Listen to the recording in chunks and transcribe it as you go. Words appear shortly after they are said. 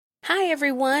Hi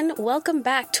everyone, welcome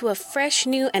back to a fresh,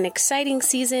 new, and exciting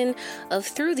season of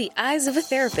Through the Eyes of a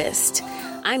Therapist.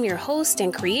 I'm your host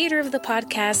and creator of the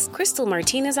podcast, Crystal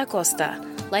Martinez Acosta,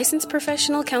 licensed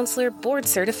professional counselor,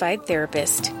 board-certified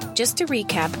therapist. Just to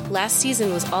recap, last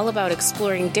season was all about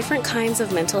exploring different kinds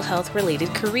of mental health-related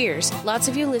careers. Lots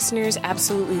of you listeners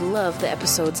absolutely love the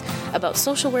episodes about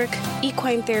social work,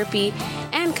 equine therapy,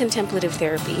 and contemplative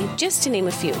therapy, just to name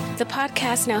a few. The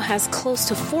podcast now has close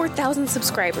to 4,000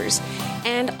 subscribers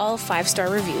and all 5-star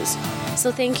reviews.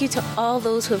 So thank you to all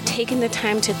those who have taken the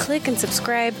time to click and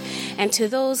subscribe, and to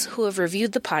those who have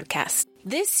reviewed the podcast.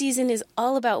 This season is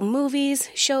all about movies,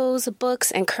 shows,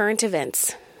 books, and current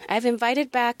events. I've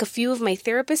invited back a few of my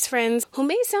therapist friends who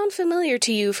may sound familiar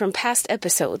to you from past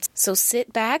episodes. So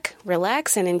sit back,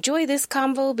 relax, and enjoy this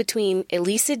convo between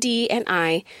Elisa D. and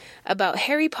I about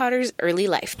Harry Potter's early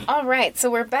life. All right, so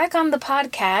we're back on the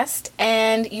podcast,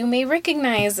 and you may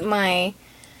recognize my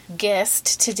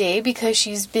guest today because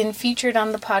she's been featured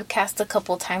on the podcast a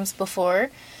couple times before.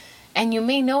 And you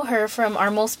may know her from our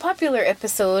most popular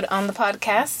episode on the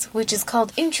podcast, which is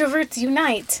called Introverts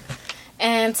Unite.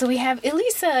 And so we have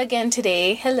Elisa again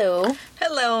today. Hello.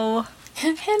 Hello.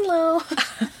 Hello.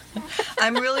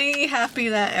 I'm really happy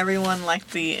that everyone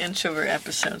liked the introvert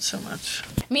episode so much.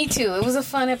 Me too. It was a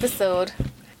fun episode.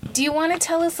 Do you want to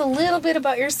tell us a little bit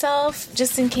about yourself,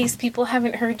 just in case people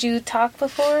haven't heard you talk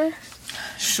before?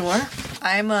 Sure.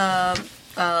 I'm a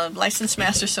licensed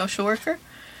master social worker,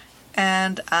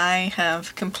 and I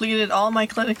have completed all my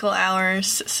clinical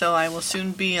hours, so I will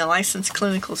soon be a licensed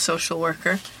clinical social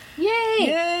worker. Yay!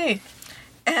 Yay!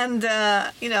 And,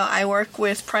 I work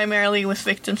primarily with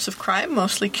victims of crime,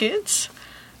 mostly kids.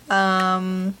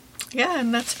 And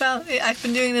that's about it. I've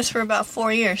been doing this for about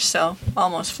 4 years, so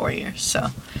almost 4 years, so.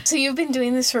 So you've been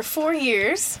doing this for 4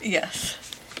 years? Yes.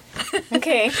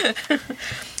 Okay.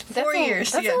 4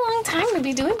 years, That's a long time to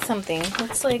be doing something.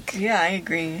 It's like... Yeah, I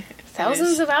agree.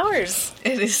 Thousands of hours.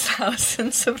 It is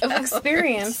thousands of hours.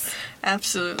 Experience.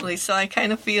 Absolutely. So I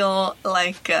kind of feel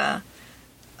like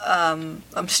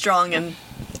I'm strong in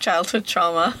childhood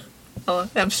trauma.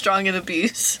 I'm strong in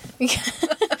abuse.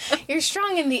 You're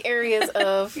strong in the areas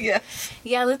of...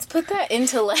 Yeah, let's put that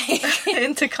into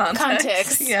into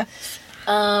context. Yeah.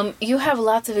 You have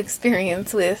lots of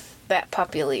experience with that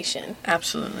population.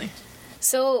 Absolutely.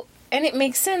 So, and it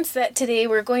makes sense that today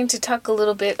we're going to talk a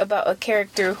little bit about a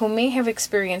character who may have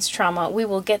experienced trauma. We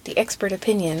will get the expert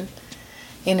opinion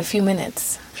in a few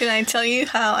minutes. Can I tell you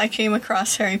how I came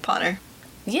across Harry Potter?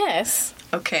 Yes.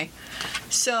 Okay.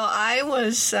 So I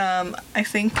was, a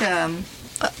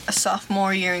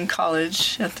sophomore year in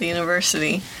college at the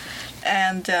university.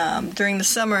 And during the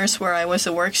summers where I was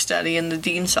a work study in the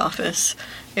dean's office,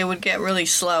 it would get really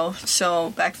slow.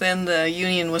 So back then the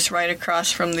union was right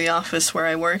across from the office where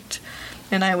I worked,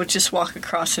 and I would just walk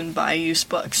across and buy used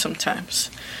books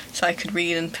sometimes so I could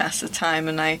read and pass the time.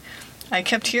 And I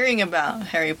kept hearing about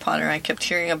Harry Potter. I kept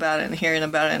hearing about it,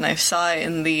 and I saw it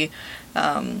in the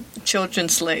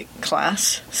children's lit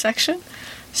class section.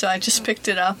 So I just picked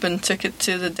it up and took it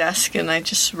to the desk, and I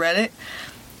just read it.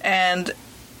 And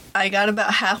I got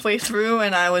about halfway through,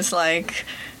 and I was like,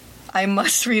 I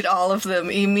must read all of them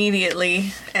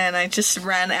immediately. And I just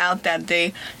ran out that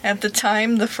day. At the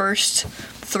time, the first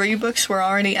 3 books were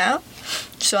already out.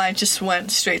 So I just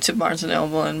went straight to Barnes &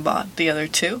 Noble and bought the other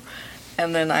 2.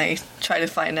 And then I tried to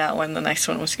find out when the next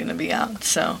one was going to be out.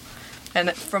 So,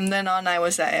 and from then on, I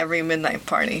was at every midnight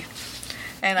party.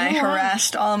 And I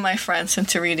harassed all of my friends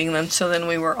into reading them, so then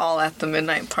we were all at the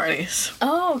midnight parties.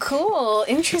 Oh, cool.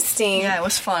 Interesting. Yeah, it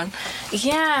was fun.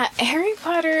 Yeah, Harry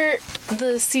Potter,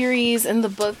 the series and the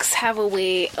books have a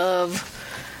way of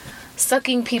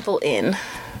sucking people in.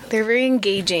 They're very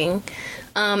engaging.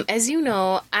 As you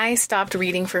know, I stopped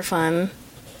reading for fun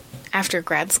after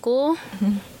grad school.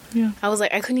 Mm-hmm. Yeah. I was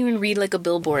like, I couldn't even read like a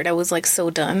billboard. I was like so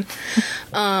done.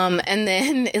 And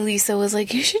then Elisa was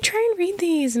like, you should try and read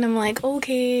these. And I'm like,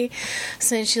 okay.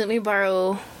 So then she let me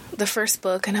borrow the first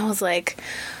book, and I was like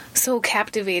so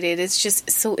captivated. It's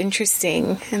just so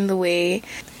interesting. And the way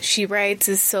she writes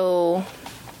is so,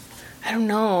 I don't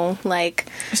know, like...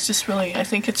 It's just really, I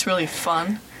think it's really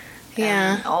fun.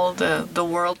 Yeah. And all the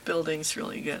world building's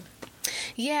really good.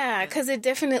 Yeah, because it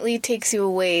definitely takes you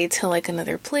away to like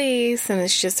another place, and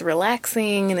it's just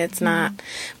relaxing, and it's not,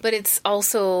 but it's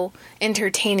also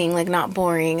entertaining, like not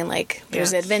boring, and like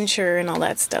there's adventure and all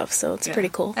that stuff, so it's pretty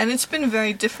cool. And it's been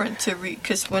very different to read,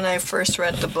 because when I first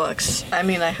read the books, I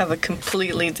mean, I have a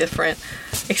completely different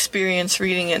experience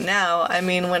reading it now. I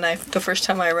mean, the first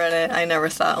time I read it, I never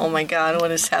thought, oh my god,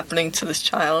 what is happening to this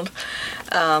child?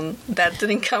 That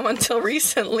didn't come until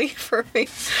recently for me,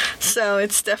 so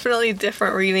it's definitely different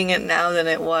different reading it now than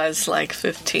it was like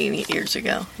 15 years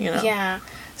ago, you know? Yeah.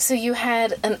 So you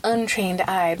had an untrained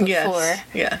eye before.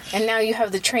 Yes. And now you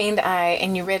have the trained eye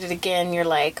and you read it again. You're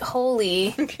like,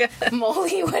 holy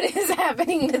moly, what is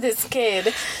happening to this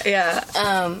kid? Yeah.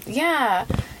 Yeah.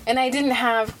 And I didn't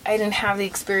have the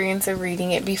experience of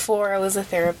reading it before I was a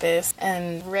therapist,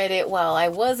 and read it while I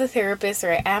was a therapist,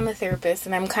 or I am a therapist,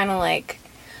 and I'm kind of like,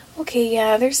 okay,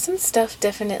 yeah, there's some stuff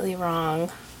definitely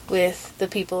wrong with the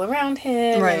people around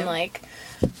him, right. and like,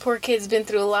 poor kid's been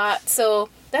through a lot. So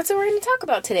that's what we're going to talk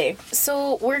about today.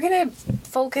 So we're going to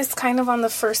focus kind of on the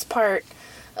first part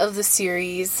of the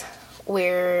series,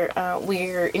 where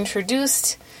we're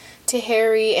introduced to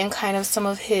Harry and kind of some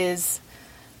of his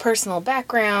personal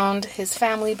background, his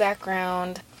family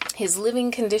background, his living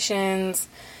conditions,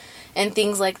 and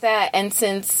things like that. And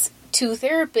since two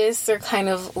therapists are kind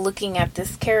of looking at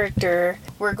this character,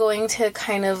 we're going to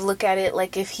kind of look at it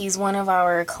like if he's one of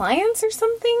our clients or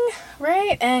something,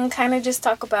 right? And kind of just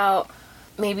talk about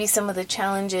maybe some of the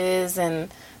challenges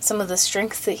and some of the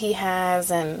strengths that he has,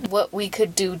 and what we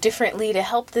could do differently to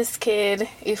help this kid.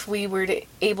 If we were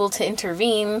able to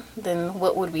intervene, then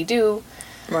what would we do?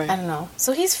 Right. I don't know.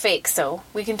 So he's fake, so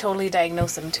we can totally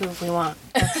diagnose him too if we want.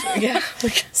 Yeah.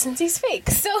 Since he's fake.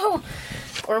 So,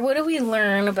 or what do we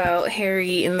learn about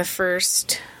Harry in the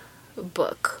first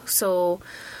book? So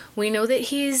we know that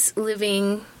he's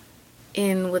living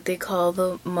in what they call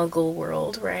the Muggle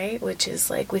world, right? Which is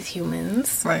like with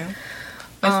humans. Right.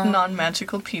 With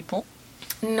non-magical people.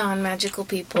 Non-magical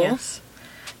people. Yes.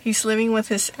 He's living with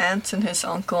his aunt and his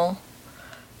uncle,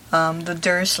 the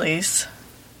Dursleys,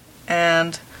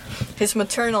 and his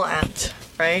maternal aunt,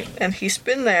 right? And he's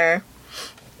been there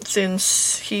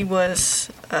since he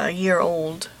was a year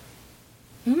old.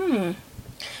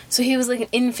 So he was like an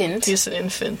infant. He's an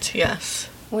infant, yes.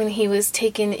 When he was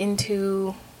taken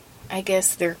into, I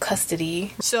guess, their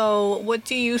custody. So what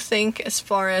do you think as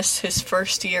far as his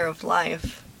first year of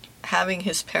life, having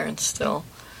his parents still?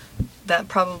 That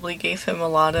probably gave him a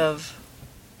lot of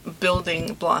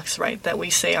building blocks, right? That we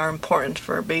say are important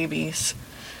for babies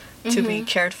to be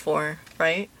cared for,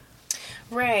 right?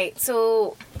 Right.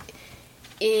 So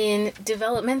in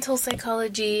developmental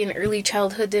psychology and early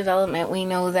childhood development, we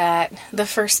know that the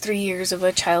first 3 years of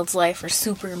a child's life are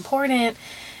super important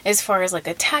as far as like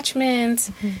attachment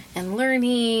and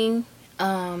learning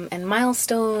and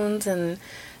milestones and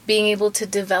being able to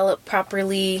develop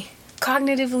properly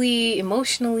cognitively,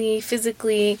 emotionally,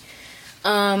 physically.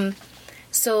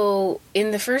 So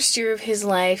in the first year of his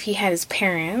life, he had his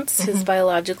parents, his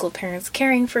biological parents,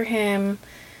 caring for him.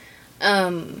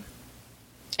 And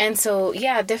so,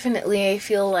 yeah, definitely I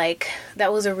feel like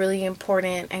that was a really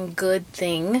important and good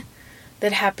thing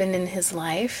that happened in his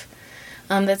life.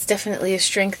 That's definitely a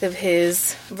strength of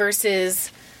his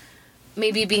versus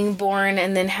maybe being born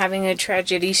and then having a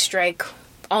tragedy strike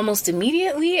almost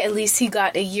immediately. At least he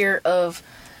got a year of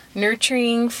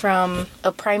nurturing from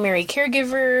a primary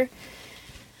caregiver.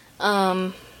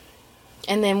 And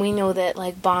then we know that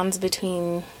like bonds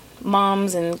between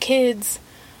moms and kids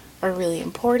are really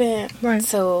important. Right.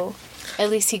 So at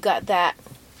least he got that.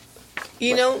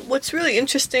 You know, what's really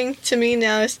interesting to me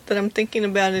now is that I'm thinking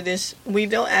about it is we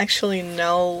don't actually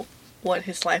know what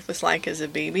his life was like as a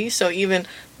baby. So even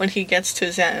when he gets to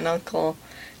his aunt and uncle,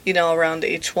 you know, around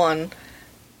age 1,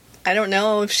 I don't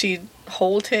know if she'd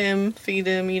hold him, feed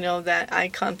him, you know, that eye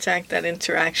contact, that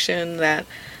interaction, that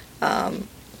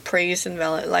praise and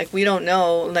like we don't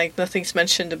know, like nothing's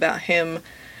mentioned about him,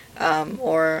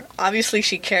 or obviously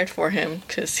she cared for him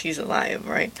because he's alive,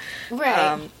 right?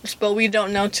 Right. But we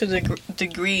don't know to the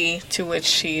degree to which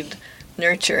she'd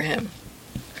nurture him,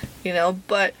 you know,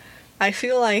 but I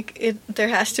feel like there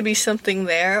has to be something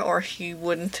there or he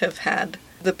wouldn't have had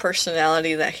the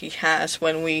personality that he has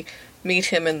when we meet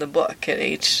him in the book at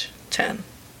age 10.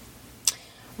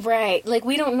 Right. Like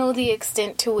we don't know the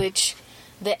extent to which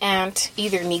the aunt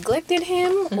either neglected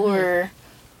him or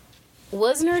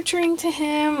was nurturing to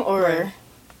him or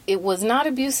it was not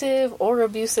abusive or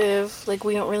abusive. Like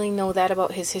we don't really know that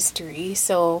about his history.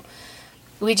 So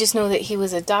we just know that he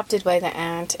was adopted by the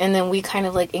aunt, and then we kind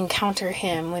of like encounter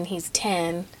him when he's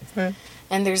 10. Right.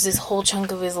 And there's this whole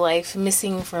chunk of his life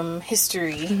missing from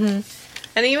history.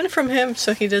 And even from him,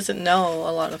 so he doesn't know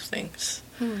a lot of things.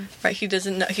 Right? He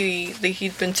doesn't know.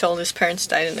 He'd been told his parents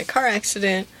died in a car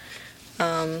accident.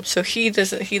 So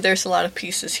there's a lot of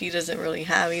pieces he doesn't really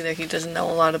have either. He doesn't know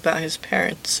a lot about his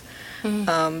parents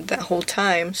that whole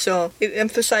time. So it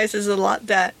emphasizes a lot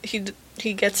that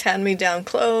he gets hand-me-down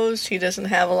clothes. He doesn't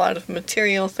have a lot of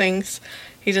material things.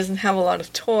 He doesn't have a lot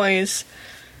of toys.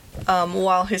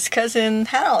 While his cousin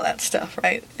had all that stuff,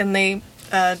 right? And they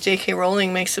J.K.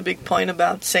 Rowling makes a big point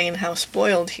about saying how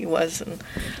spoiled he was and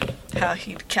how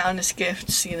he'd count his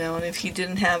gifts, and if he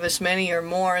didn't have as many or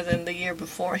more than the year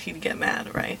before, he'd get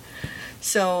mad, right?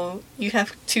 So you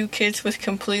have two kids with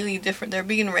completely different... They're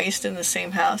being raised in the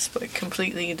same house, but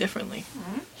completely differently.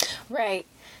 Right.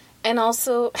 And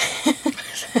also...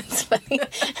 That's funny.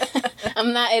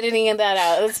 I'm not editing that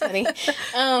out. That's funny.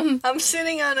 I'm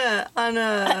sitting on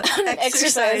an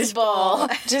exercise ball,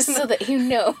 just so that you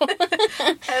know.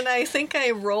 And I think I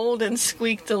rolled and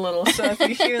squeaked a little, so if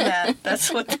you hear that,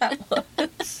 that's what that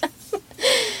was.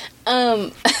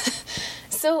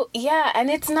 So, yeah, and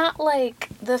it's not like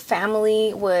the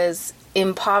family was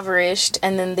impoverished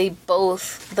and then they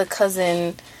both, the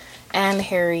cousin and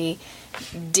Harry,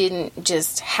 didn't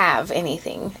just have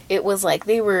anything. It was like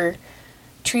they were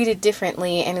treated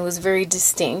differently and it was very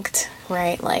distinct,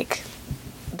 right? Like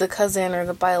the cousin or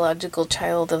the biological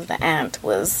child of the aunt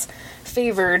was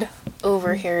favored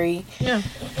over Harry. Yeah.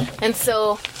 And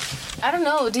so, I don't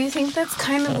know, do you think that's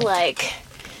kind of like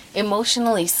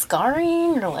emotionally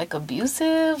scarring or like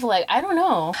abusive? Like, I don't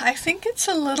know. I think it's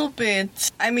a little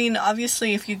bit... I mean,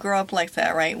 obviously, if you grow up like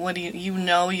that, right, what do you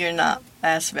know you're not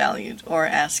as valued or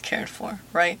as cared for,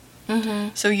 right? Mm-hmm.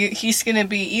 So he's going to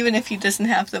be, even if he doesn't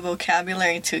have the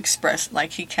vocabulary to express,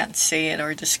 like he can't say it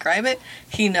or describe it,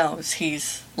 he knows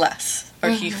he's less, or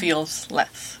he feels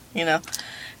less,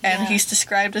 And he's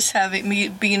described as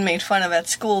being made fun of at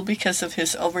school because of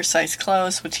his oversized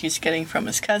clothes, which he's getting from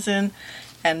his cousin,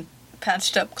 and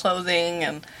patched up clothing,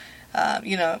 and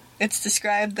it's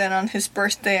described that on his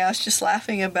birthday, I was just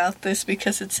laughing about this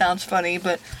because it sounds funny,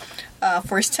 but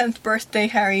for his 10th birthday,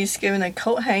 Harry's given a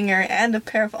coat hanger and a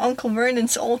pair of Uncle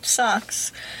Vernon's old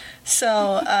socks.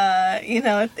 So,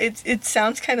 it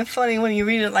sounds kind of funny when you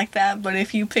read it like that, but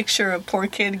if you picture a poor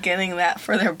kid getting that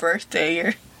for their birthday,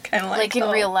 you're kind of like in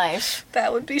real life.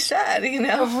 That would be sad,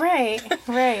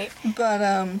 Right.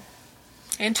 But,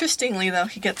 interestingly, though,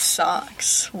 he gets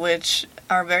socks, which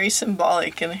are very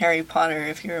symbolic in Harry Potter,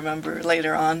 if you remember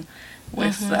later on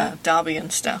with Dobby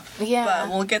and stuff. Yeah. But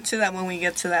we'll get to that when we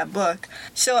get to that book.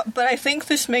 So, but I think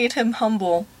this made him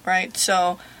humble, right?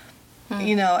 So,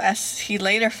 as he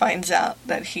later finds out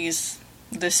that he's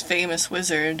this famous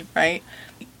wizard, right?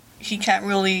 He can't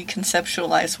really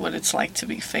conceptualize what it's like to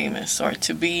be famous or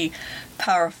to be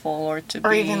powerful or to be...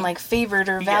 Or even like favored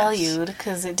or valued,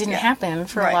 because it didn't happen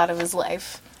for a lot of his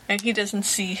life. And he doesn't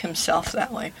see himself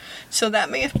that way. So that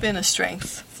may have been a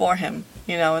strength for him,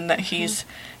 and that he's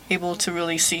able to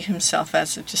really see himself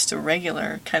as just a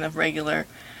regular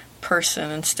person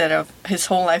instead of his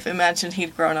whole life. Imagine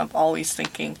he'd grown up always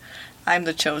thinking, I'm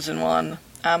the chosen one,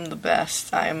 I'm the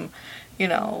best, I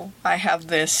have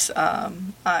this,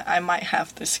 I might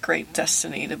have this great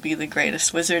destiny to be the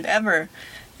greatest wizard ever.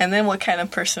 And then what kind of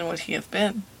person would he have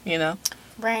been,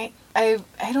 Right. I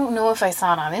don't know if I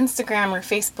saw it on Instagram or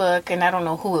Facebook, and I don't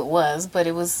know who it was, but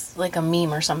it was like a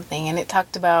meme or something, and it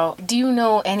talked about, do you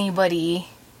know anybody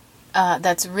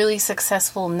that's really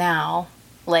successful now,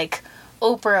 like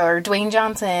Oprah or Dwayne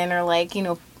Johnson or like,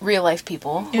 real life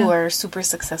people who are super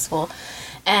successful,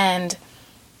 and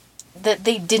that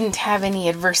they didn't have any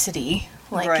adversity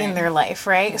in their life,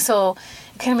 right? So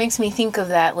it kind of makes me think of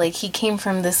that, like he came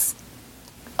from this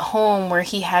home where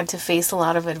he had to face a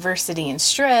lot of adversity and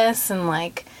stress and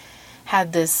like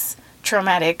had this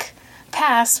traumatic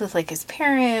past with like his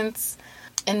parents,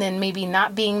 and then maybe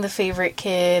not being the favorite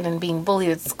kid and being bullied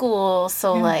at school.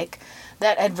 So like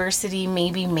that adversity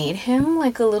maybe made him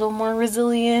like a little more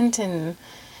resilient and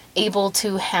able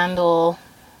to handle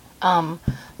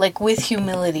like with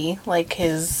humility, like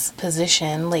his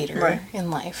position later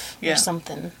in life or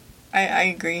something. I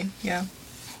agree. Yeah.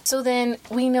 So then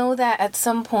we know that at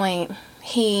some point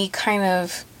he kind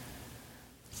of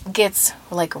gets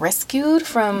like rescued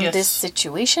from this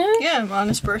situation. Yeah, on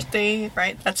his birthday,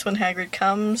 right? That's when Hagrid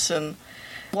comes, and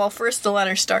first the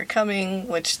letters start coming,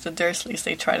 which the Dursleys,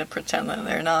 they try to pretend that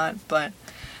they're not, but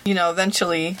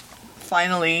eventually,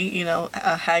 finally,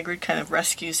 Hagrid kind of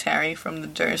rescues Harry from the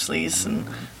Dursleys, and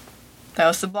that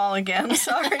was the ball again,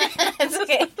 sorry. It's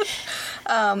okay.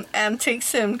 And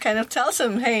takes him, kind of tells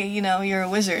him, hey, you're a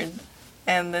wizard.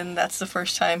 And then that's the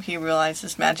first time he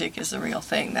realizes magic is a real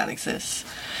thing that exists.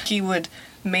 He would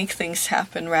make things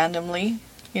happen randomly.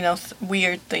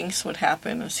 Weird things would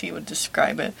happen, as he would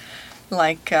describe it.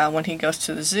 Like when he goes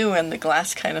to the zoo and the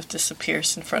glass kind of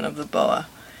disappears in front of the boa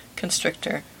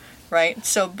constrictor, right?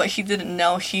 So, but he didn't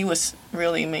know he was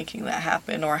really making that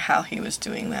happen or how he was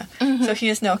doing that. Mm-hmm. So he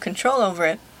has no control over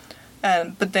it.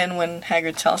 But then when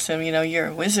Hagrid tells him, you're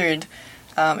a wizard,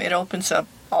 it opens up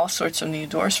all sorts of new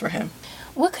doors for him.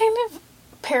 What kind of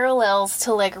parallels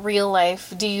to, like, real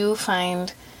life do you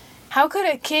find? How could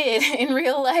a kid in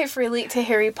real life relate to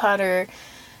Harry Potter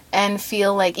and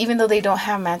feel like, even though they don't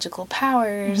have magical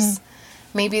powers,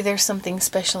 maybe there's something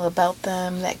special about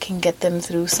them that can get them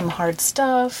through some hard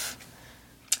stuff?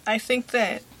 I think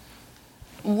that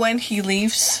when he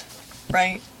leaves,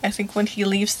 right? I think when he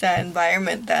leaves that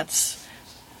environment that's,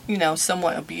 you know,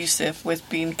 somewhat abusive with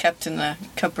being kept in a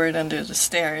cupboard under the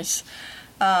stairs,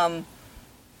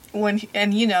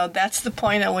 and you know, that's the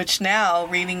point at which now,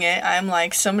 reading it, I'm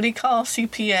like, somebody call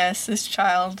CPS. This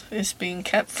child is being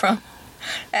kept from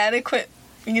adequate,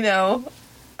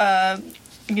 housing,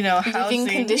 living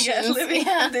conditions.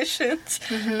 Conditions.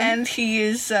 And he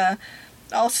is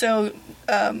also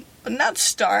not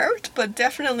starved, but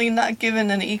definitely not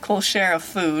given an equal share of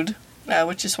food,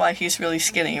 which is why he's really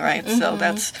skinny, right? So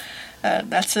that's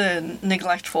a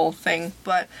neglectful thing.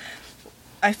 But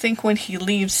I think when he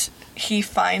leaves, he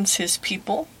finds his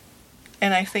people,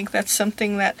 and I think that's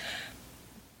something that,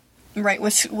 right,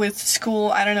 with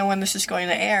school, I don't know when this is going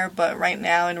to air, but right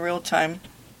now in real time,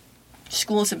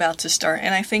 school's about to start,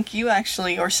 and I think you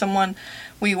actually, or someone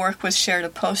we work with, shared a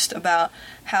post about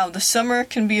how the summer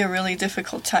can be a really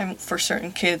difficult time for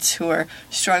certain kids who are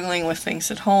struggling with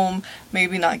things at home,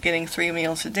 maybe not getting 3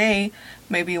 meals a day,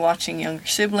 maybe watching younger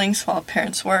siblings while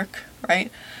parents work,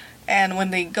 right? And when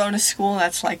they go to school,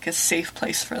 that's like a safe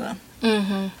place for them.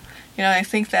 I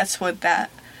think that's what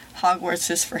that Hogwarts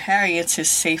is for Harry. It's his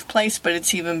safe place, but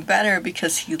it's even better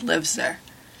because he lives there.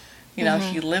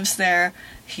 He lives there,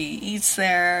 he eats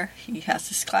there, he has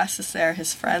his classes there,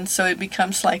 his friends. So it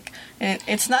becomes like,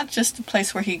 it's not just a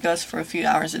place where he goes for a few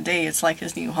hours a day, it's like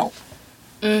his new home.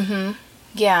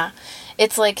 Yeah.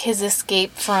 It's like his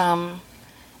escape from,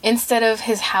 instead of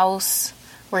his house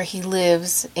where he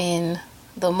lives in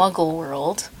the Muggle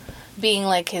world, being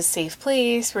like his safe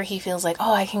place where he feels like,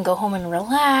 oh, I can go home and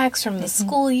relax from the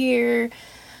school year.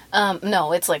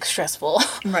 No, it's like stressful.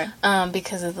 Right.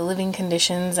 Because of the living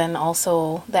conditions and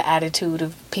also the attitude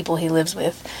of people he lives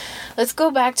with. Let's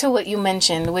go back to what you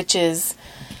mentioned, which is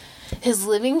his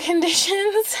living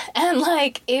conditions. And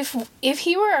like, if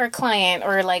he were our client,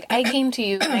 or like I came to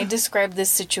you and I described this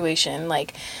situation,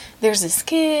 like there's this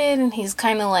kid and he's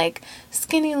kind of like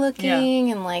skinny looking,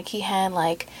 and like he had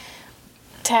like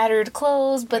tattered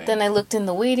clothes, but then I looked in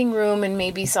the waiting room and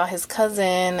maybe saw his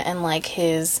cousin and like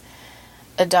his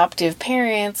adoptive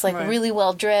parents, like really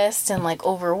well dressed and like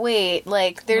overweight.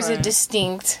 Like there's a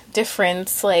distinct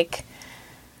difference, like,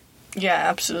 yeah,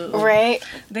 absolutely. Right?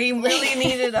 They really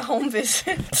needed a home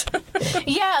visit.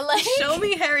 Yeah, like, show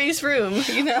me Harry's room,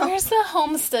 Where's the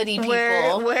home study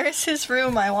people? Where's his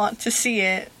room? I want to see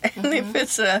it. And if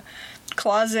it's a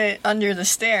closet under the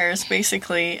stairs,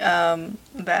 basically,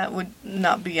 that would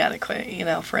not be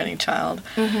adequate, for any child.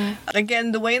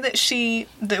 Again, the way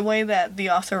that the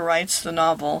author writes the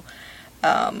novel,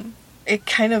 it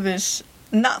kind of is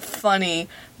not funny,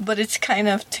 but it's kind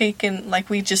of taken, like,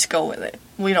 we just go with it.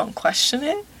 We don't question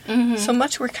it so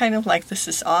much. We're kind of like, this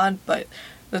is odd, but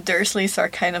the Dursleys are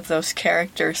kind of those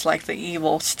characters, like the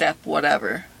evil step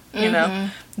whatever,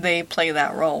 they play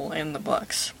that role in the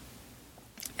books.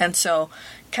 And so,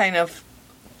 kind of,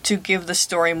 to give the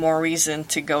story more reason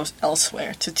to go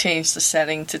elsewhere, to change the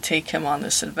setting, to take him on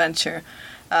this adventure.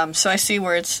 So I see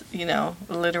where it's,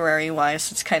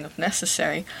 literary-wise, it's kind of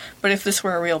necessary. But if this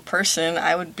were a real person,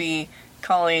 I would be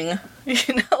calling,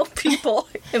 people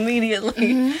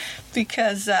immediately.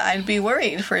 Because I'd be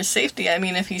worried for his safety. I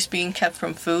mean, if he's being kept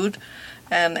from food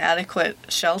and adequate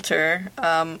shelter,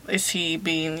 is he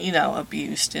being,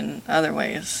 abused in other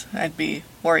ways? I'd be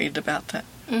worried about that.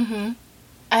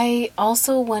 I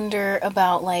also wonder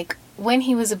about, like, when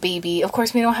he was a baby. Of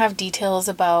course, we don't have details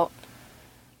about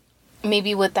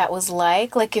maybe what that was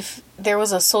like if there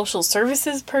was a social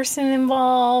services person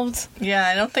involved. Yeah,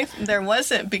 I don't think there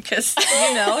wasn't, because,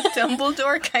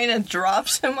 Dumbledore kind of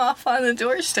drops him off on the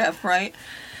doorstep, right?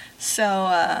 So,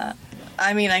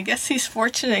 I mean, I guess he's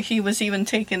fortunate he was even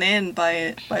taken in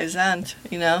by Zant,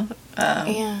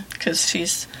 because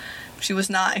she was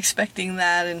not expecting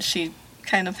that, and she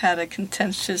kind of had a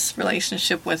contentious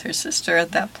relationship with her sister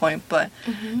at that point, but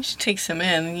she takes him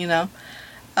in,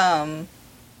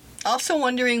 Also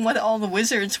wondering what all the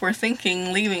wizards were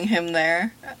thinking leaving him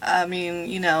there. I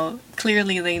mean,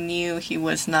 clearly they knew he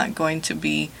was not going to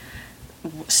be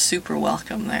super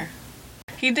welcome there.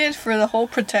 He did for the whole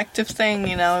protective thing,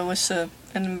 it was an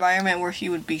environment where he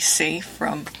would be safe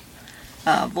from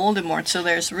Voldemort, so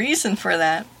there's reason for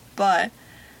that, but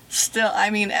still, I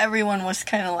mean, everyone was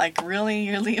kind of like, really?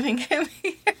 You're leaving him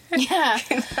here? Yeah.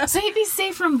 So he'd be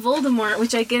safe from Voldemort,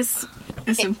 which I guess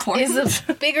is important. Is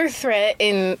a bigger threat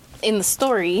in the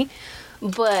story.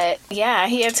 But yeah,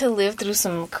 he had to live through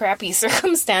some crappy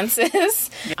circumstances.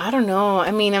 I don't know.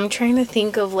 I mean, I'm trying to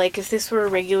think of like if this were a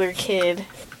regular kid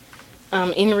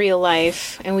in real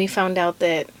life and we found out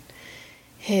that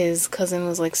his cousin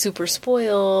was like super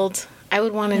spoiled, I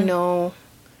would want to know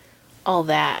all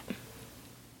that.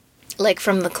 Like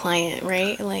from the client,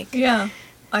 right? Like yeah.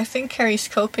 I think Harry's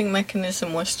coping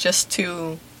mechanism was just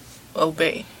to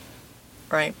obey,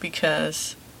 right?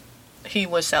 Because he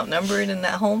was outnumbered in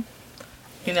that home.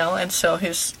 You know, and so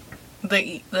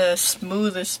the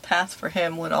smoothest path for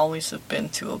him would always have been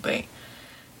to obey.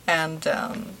 And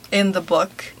in the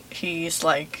book, he's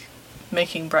like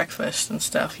making breakfast and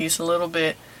stuff. He's a little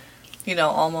bit, you know,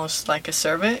 almost like a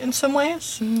servant in some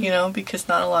ways, you know, because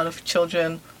not a lot of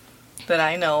children that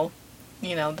I know,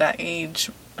 you know, that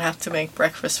age have to make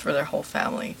breakfast for their whole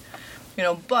family. You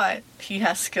know, but he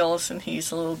has skills and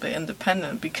he's a little bit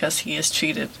independent because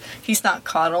he's not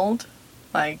coddled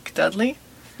like Dudley.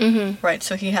 Mm-hmm. Right,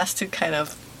 so he has to kind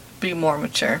of be more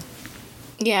mature.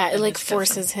 Yeah, it like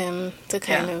forces him to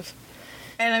kind of.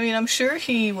 And I mean, I'm sure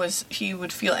he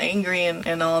would feel angry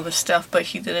and all this stuff, but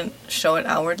he didn't show it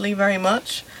outwardly very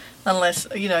much, unless,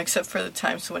 you know, except for the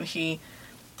times when he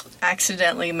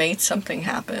accidentally made something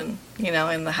happen, you know,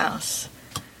 in the house.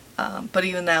 But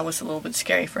even that was a little bit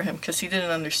scary for him because he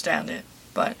didn't understand it.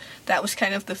 But that was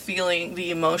kind of the feeling, the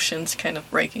emotions kind of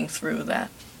breaking through that,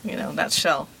 you know, that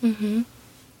shell. Mm-hmm.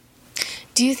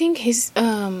 Do you think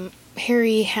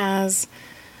Harry has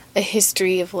a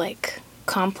history of, like,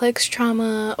 complex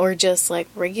trauma or just, like,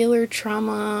 regular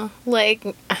trauma? Like,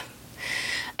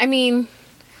 I mean,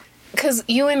 because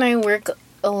you and I work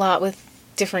a lot with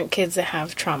different kids that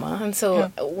have trauma. And so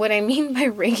what I mean by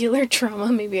regular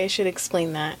trauma, maybe I should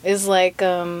explain that, is, like,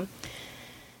 an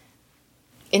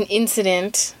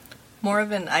incident. More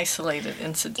of an isolated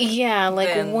incident. Yeah,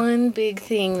 like one big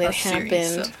thing that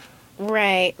happened.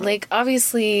 Right. Like,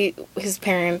 obviously, his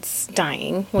parents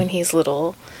dying when he's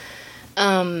little.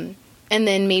 And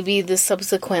then maybe the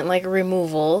subsequent, like,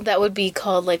 removal. That would be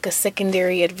called, like, a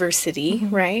secondary adversity,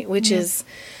 right? Which is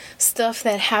stuff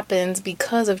that happens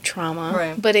because of trauma.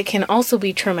 Right. But it can also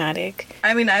be traumatic.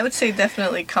 I mean, I would say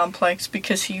definitely complex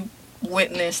because he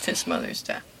witnessed his mother's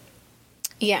death.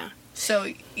 Yeah.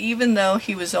 So even though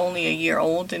he was only a year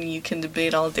old, and you can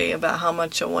debate all day about how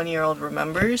much a 1-year-old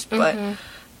remembers, but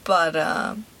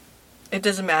it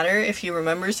doesn't matter if he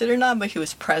remembers it or not, but he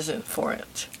was present for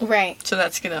it. Right. So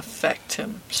that's going to affect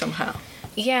him somehow.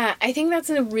 Yeah, I think that's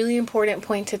a really important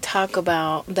point to talk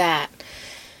about, that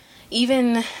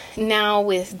even now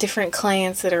with different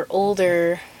clients that are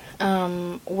older,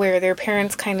 where their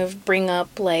parents kind of bring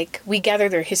up, like, we gather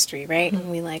their history, right?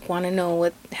 And we, like, want to know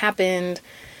what happened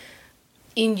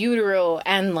in utero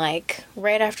and, like,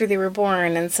 right after they were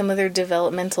born and some of their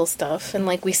developmental stuff. And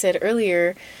like we said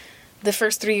earlier, the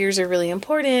first 3 years are really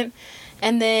important.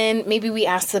 And then maybe we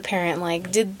ask the parent,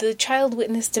 like, did the child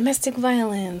witness domestic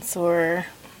violence, or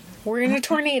we're in a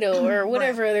tornado, or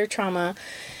whatever other trauma.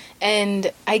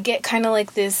 And I get kind of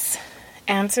like this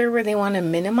answer where they want to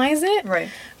minimize it. Right.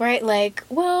 Right? Like,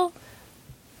 well,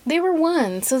 they were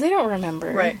 1, so they don't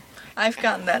remember. Right. I've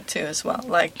gotten that too as well.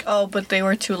 Like, oh, but they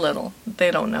were too little. They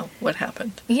don't know what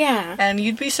happened. Yeah. And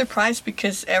you'd be surprised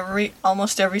because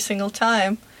almost every single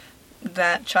time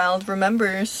that child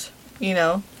remembers, you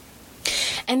know,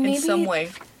 and maybe, in some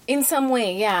way. In some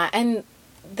way, yeah. And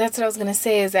that's what I was going to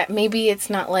say, is that maybe it's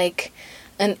not like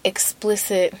an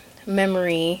explicit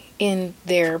memory in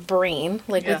their brain,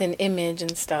 like with an image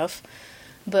and stuff,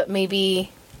 but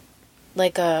maybe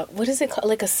like a, what is it called?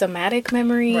 Like a somatic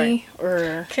memory? Right.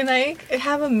 Or... Can I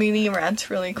have a mini rant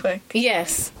really quick?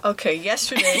 Yes. Okay,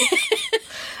 yesterday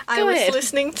I was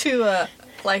listening to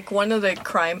like one of the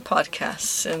crime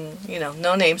podcasts, and, you know,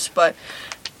 no names, but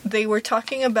they were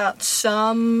talking about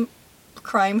some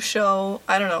crime show,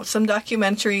 I don't know, some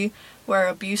documentary where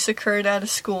abuse occurred at a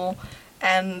school,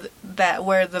 and that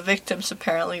where the victims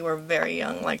apparently were very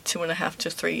young, like 2.5 to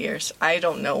 3 years. I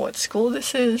don't know what school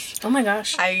this is. Oh my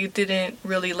gosh. I didn't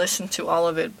really listen to all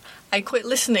of it. I quit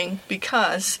listening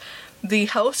because the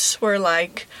hosts were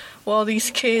like, well, these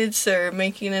kids are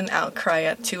making an outcry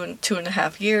at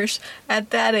 2.5 years. At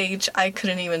that age, I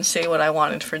couldn't even say what I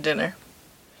wanted for dinner.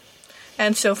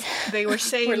 And so they were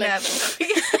saying that...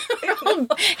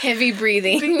 Heavy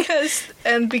breathing.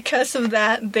 Because of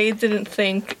that, they didn't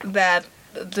think that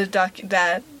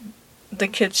that the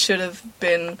kids should have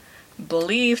been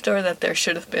believed, or that there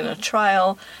should have been a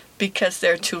trial, because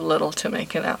they're too little to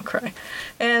make an outcry.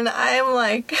 And I'm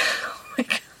like, oh my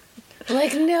God.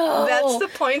 Like, no. That's the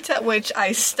point at which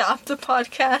I stopped the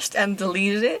podcast and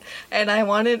deleted it. And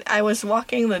I was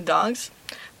walking the dogs,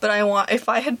 But if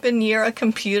I had been near a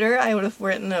computer, I would have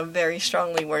written a very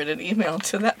strongly worded email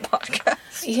to that podcast.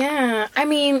 Yeah, I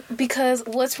mean, because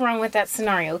what's wrong with that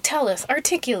scenario? Tell us,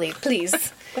 articulate,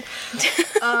 please.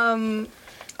 I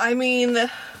mean,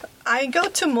 I go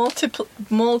to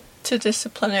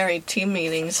multidisciplinary team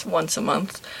meetings once a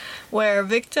month where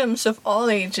victims of all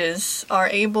ages are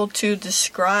able to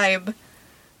describe.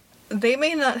 They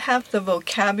may not have the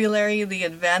vocabulary, the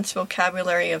advanced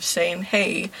vocabulary of saying,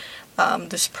 hey,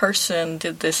 this person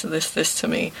did this to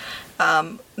me.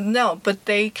 No, but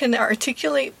they can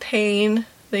articulate pain.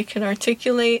 They can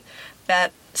articulate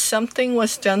that something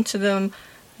was done to them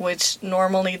which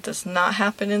normally does not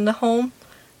happen in the home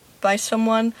by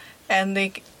someone. And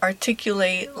they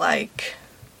articulate, like,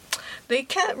 they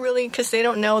can't really, because they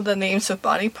don't know the names of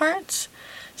body parts.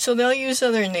 So they'll use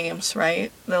other names,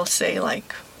 right? They'll say,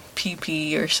 like,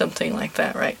 pee-pee or something like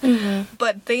that, right? Mm-hmm.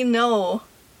 But they know,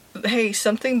 hey,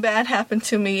 something bad happened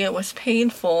to me. It was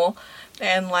painful.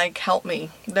 And, like, help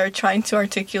me. They're trying to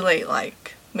articulate,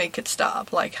 like, make it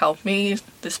stop. Like, help me.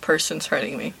 This person's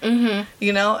hurting me. Mm-hmm.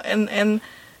 You know? And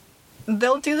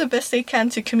they'll do the best they can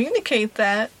to communicate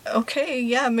that, okay,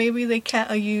 yeah, maybe they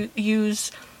can't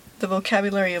use the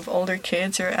vocabulary of older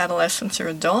kids or adolescents or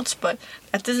adults, but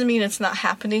that doesn't mean it's not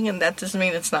happening, and that doesn't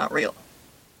mean it's not real.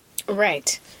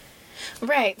 Right.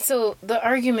 Right. So the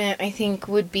argument, I think,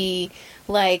 would be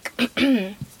like,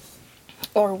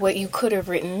 or what you could have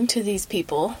written to these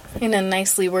people in a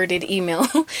nicely worded email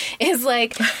is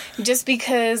like, just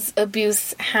because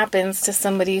abuse happens to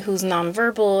somebody who's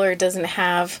nonverbal or doesn't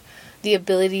have the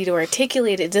ability to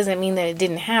articulate it, doesn't mean that it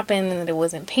didn't happen and that it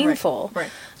wasn't painful.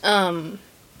 Right.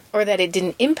 Or that it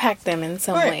didn't impact them in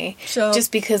some way, so,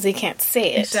 just because they can't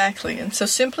say it. Exactly. And so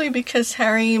simply because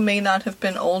Harry may not have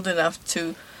been old enough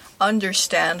to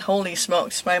understand, holy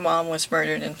smokes, my mom was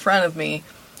murdered in front of me,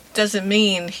 doesn't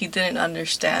mean he didn't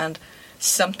understand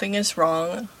something is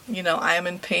wrong. You know, I am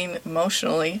in pain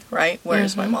emotionally, right?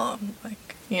 Where's my mom?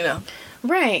 Like, you know.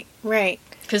 Right, right.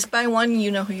 Because by one, you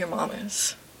know who your mom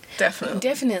is.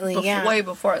 Definitely, yeah. Way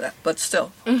before that, but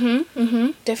still.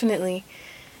 Definitely.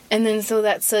 And then so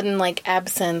that sudden, like,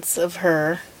 absence of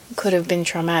her could have been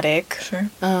traumatic. Sure.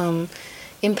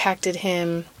 Impacted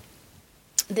him.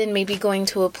 Then maybe going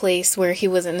to a place where he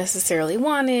wasn't necessarily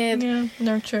wanted. Yeah,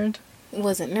 nurtured.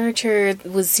 Wasn't nurtured,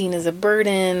 was seen as a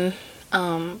burden.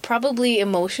 Probably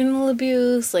emotional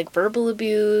abuse, like verbal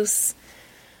abuse.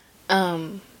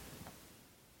 We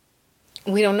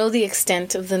don't know the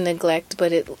extent of the neglect,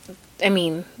 but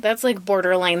that's like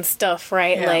borderline stuff,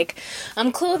 right? Yeah. Like,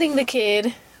 I'm clothing the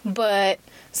kid, but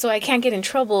so I can't get in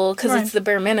trouble because it's the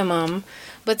bare minimum.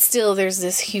 But still, there's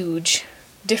this huge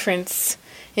difference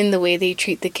in the way they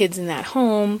treat the kids in that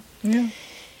home. Yeah.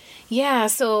 Yeah,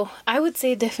 so I would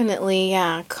say definitely,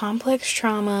 complex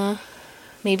trauma,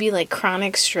 maybe like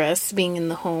chronic stress being in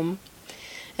the home.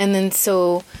 And then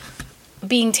so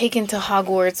being taken to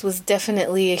Hogwarts was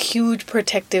definitely a huge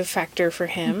protective factor for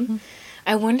him. Mm-hmm.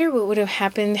 I wonder what would have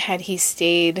happened had he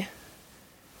stayed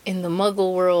in the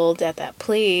Muggle world at that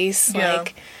place. Yeah.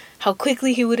 Like, how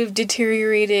quickly he would have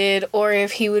deteriorated, or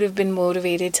if he would have been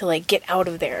motivated to, like, get out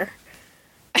of there.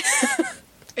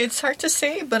 It's hard to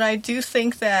say, but I do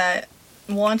think that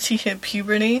once he hit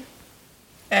puberty,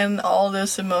 and all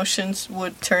those emotions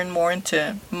would turn more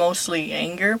into mostly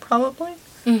anger, probably.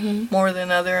 Mm-hmm. More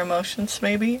than other emotions,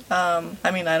 maybe.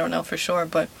 I mean, I don't know for sure,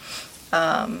 but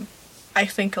I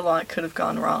think a lot could have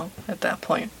gone wrong at that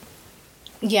point.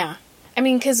 Yeah. I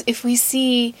mean, because if we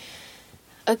see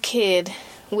a kid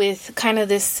with kind of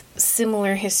this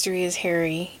similar history as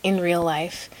Harry in real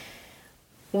life,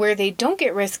 where they don't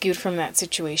get rescued from that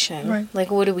situation,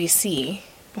 like, what do we see?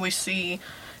 We see,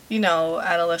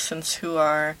 adolescents who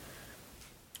are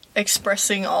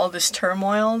expressing all this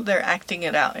turmoil. They're acting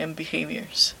it out in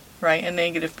behaviors, right? And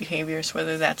negative behaviors,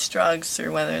 whether that's drugs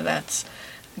or whether that's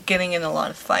getting in a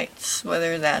lot of fights,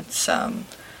 whether that's,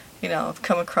 I've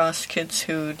come across kids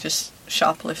who just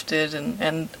shoplifted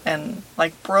and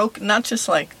like broke, not just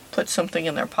like put something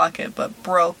in their pocket, but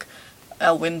broke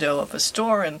a window of a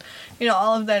store, and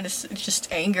all of that is just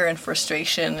anger and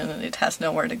frustration, and it has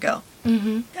nowhere to go.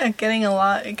 Mm-hmm. Yeah,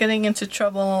 getting into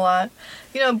trouble a lot.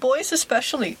 Boys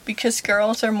especially, because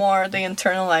girls are more, they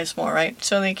internalize more, right?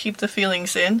 So they keep the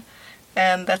feelings in,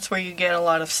 and that's where you get a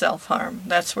lot of self-harm.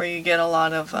 That's where you get a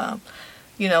lot of,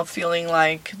 feeling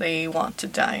like they want to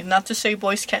die. Not to say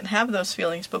boys can't have those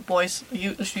feelings, but boys,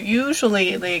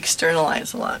 usually they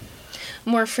externalize a lot.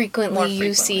 More frequently.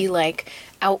 You see, like,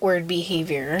 outward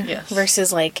behavior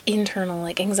versus, like, internal,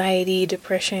 like, anxiety,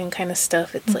 depression kind of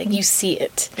stuff. It's like you see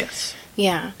it. Yes.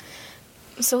 Yeah.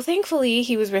 So thankfully,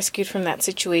 he was rescued from that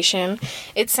situation.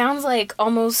 It sounds like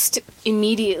almost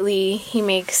immediately he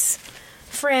makes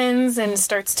friends and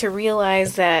starts to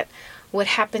realize that what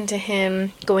happened to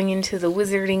him going into the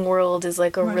wizarding world is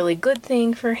like a really good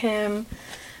thing for him.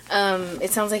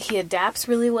 It sounds like he adapts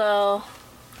really well.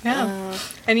 Yeah.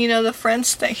 And the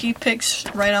friends that he picks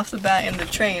right off the bat in the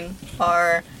train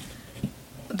are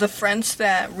the friends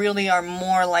that really are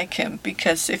more like him.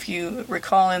 Because if you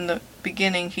recall in the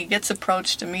beginning, he gets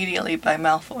approached immediately by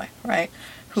Malfoy, right?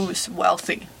 Who's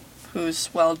wealthy,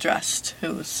 who's well-dressed,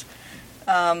 who's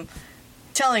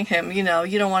telling him, you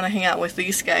don't want to hang out with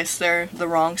these guys. They're the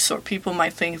wrong sort. People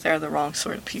might think they're the wrong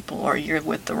sort of people, or you're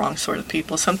with the wrong sort of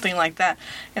people, something like that.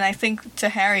 And I think to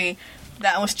Harry,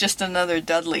 that was just another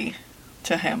Dudley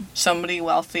to him. Somebody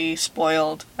wealthy,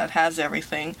 spoiled, that has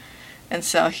everything. And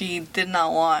so he did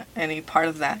not want any part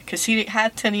of that, because he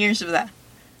had 10 years of that,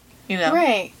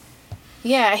 Right.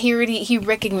 Yeah, he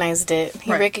recognized it.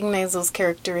 He recognized those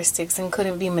characteristics and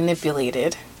couldn't be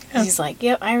manipulated. Yeah. He's like,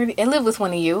 yep, I live with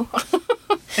one of you.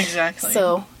 Exactly.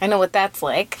 So I know what that's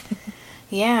like.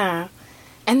 Yeah.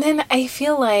 And then I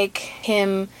feel like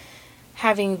him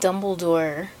having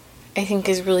Dumbledore, I think,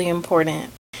 is really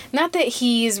important. Not that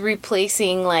he's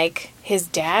replacing, like, his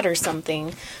dad or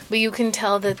something, but you can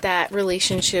tell that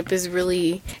relationship is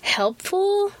really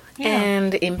helpful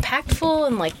and impactful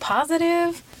and, like,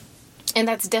 positive. And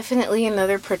that's definitely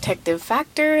another protective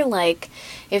factor. Like,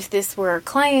 if this were a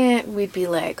client, we'd be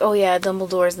like, oh yeah,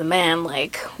 Dumbledore's the man.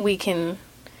 Like, we can,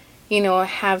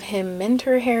 have him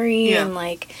mentor Harry and,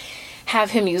 like,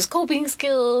 have him use coping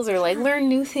skills or, like, learn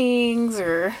new things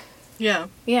or... Yeah.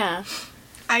 Yeah.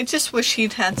 I just wish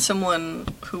he'd had someone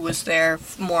who was there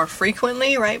more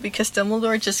frequently, right? Because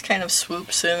Dumbledore just kind of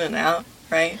swoops in and out,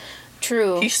 right?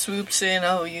 True. He swoops in,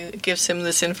 gives him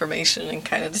this information and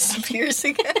kind of disappears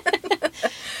again.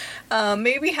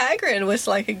 Maybe Hagrid was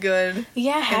like a good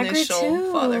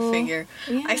initial father figure.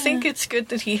 Yeah. I think it's good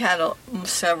that he had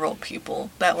several people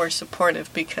that were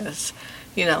supportive because,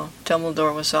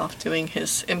 Dumbledore was off doing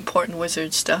his important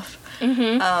wizard stuff.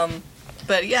 Mm-hmm.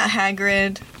 But yeah,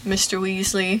 Hagrid, Mr.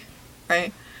 Weasley,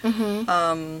 right?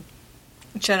 Mm-hmm.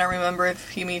 Which I don't remember if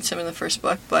he meets him in the first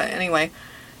book, but anyway,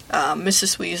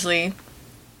 Mrs. Weasley,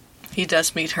 he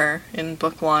does meet her in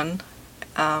book 1.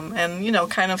 And,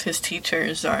 kind of his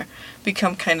teachers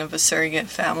become kind of a surrogate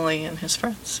family and his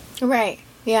friends. Right,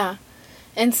 yeah.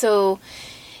 And so,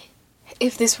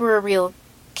 if this were a real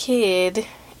kid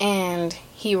and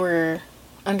he were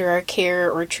under our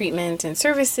care or treatment and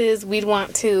services, we'd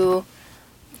want to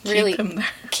really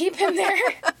keep him there.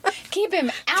 Keep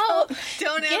him out.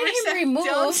 Don't get ever him removed.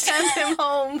 Don't send him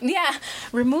home. Yeah,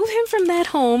 remove him from that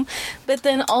home, but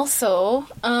then also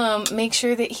make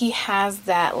sure that he has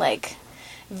that, like,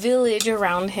 village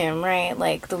around him, right?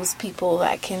 Like, those people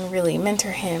that can really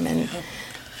mentor him and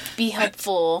be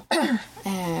helpful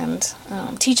and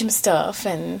teach him stuff.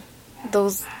 And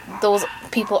those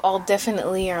people all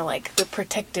definitely are, like, the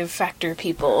protective factor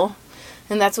people.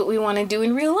 And that's what we want to do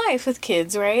in real life with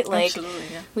kids, right? Like, absolutely,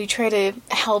 yeah. We try to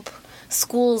help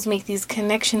schools make these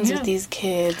connections with these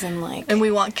kids and, like... And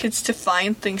we want kids to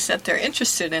find things that they're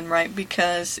interested in, right?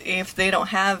 Because if they don't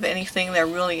have anything they're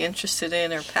really interested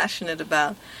in or passionate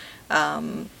about,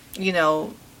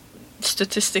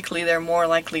 statistically they're more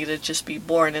likely to just be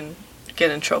born and get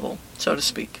in trouble, so to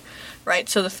speak, right?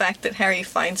 So the fact that Harry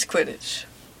finds Quidditch,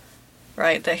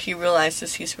 right, that he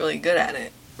realizes he's really good at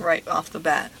it right off the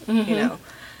bat,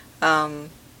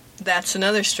 that's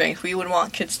another strength. We would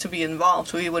want kids to be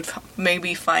involved. We would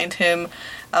maybe find him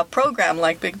a program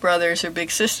like Big Brothers or Big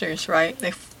Sisters, right?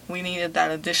 If we needed that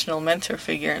additional mentor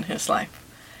figure in his life.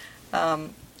 I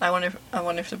wonder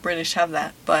if the British have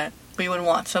that, but we would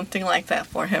want something like that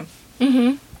for him.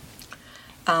 Mm-hmm.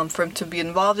 For him to be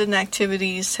involved in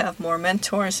activities, have more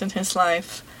mentors in his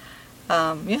life.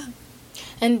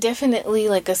 And definitely,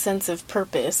 like, a sense of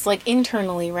purpose, like,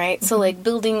 internally, right? Mm-hmm. So, like,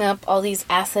 building up all these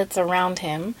assets around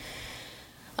him,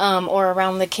 or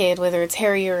around the kid, whether it's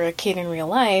Harry or a kid in real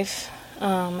life,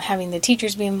 having the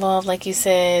teachers be involved, like you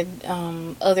said,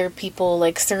 other people,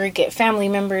 like surrogate family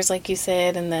members, like you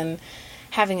said, and then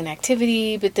having an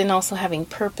activity, but then also having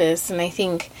purpose. And I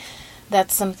think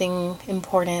that's something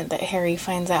important that Harry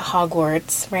finds at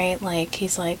Hogwarts, right? Like,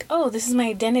 he's like, oh, this is my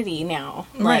identity now.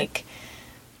 Right. Like,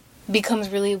 becomes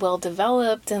really well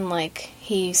developed, and, like,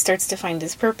 he starts to find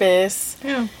his purpose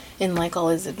in, like, all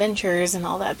his adventures and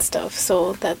all that stuff.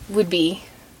 So that would be,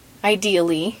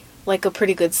 ideally, like, a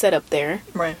pretty good setup there.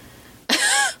 Right.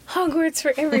 Hogwarts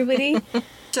for everybody.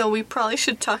 So we probably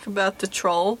should talk about the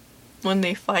troll when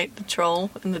they fight the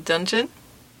troll in the dungeon.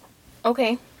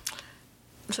 Okay.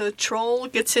 So the troll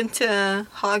gets into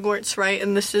Hogwarts, right?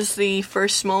 And this is the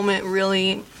first moment,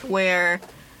 really, where,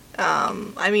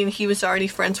 he was already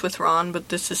friends with Ron, but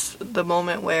this is the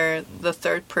moment where the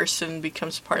third person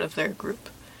becomes part of their group,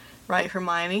 right?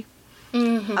 Hermione.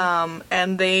 Mm-hmm.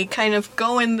 And they kind of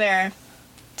go in there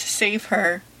to save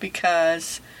her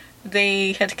because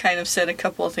they had kind of said a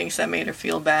couple of things that made her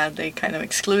feel bad. They kind of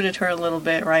excluded her a little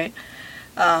bit, right?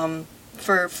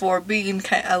 For being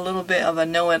a little bit of a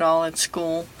know-it-all at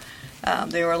school.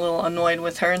 They were a little annoyed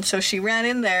with her, and so she ran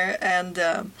in there,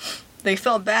 and they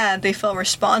felt bad. They felt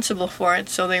responsible for it,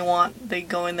 so they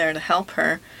go in there to help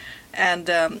her. And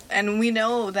we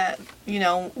know that,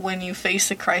 when you face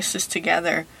a crisis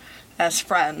together as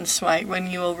friends, right, when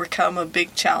you overcome a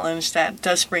big challenge, that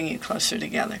does bring you closer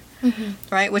together,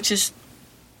 right? Which is,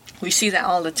 we see that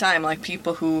all the time, like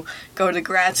people who go to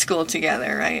grad school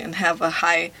together, right, and have a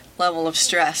high level of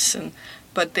stress,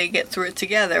 but they get through it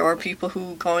together, or people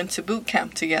who go into boot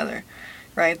camp together,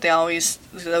 right?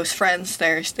 Those friends,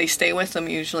 they stay with them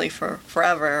usually for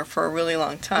forever, for a really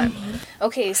long time.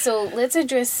 Okay, so let's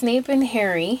address Snape and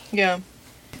Harry. Yeah.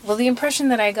 Well, the impression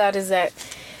that I got is that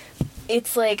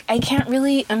it's like, I can't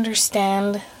really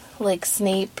understand, like,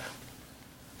 Snape's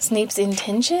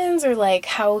intentions, or, like,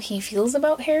 how he feels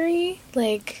about Harry.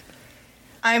 Like,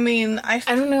 I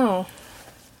don't know.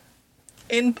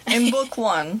 In book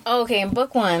one. Oh, okay, in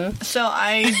book one. So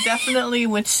I definitely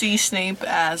would see Snape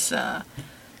as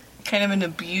kind of an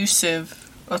abusive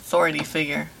authority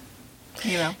figure,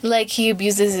 Like, he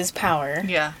abuses his power.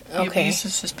 Yeah, he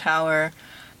abuses his power.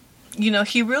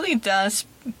 He really does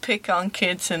pick on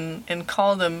kids and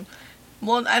call them,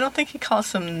 well, I don't think he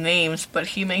calls them names, but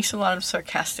he makes a lot of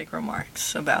sarcastic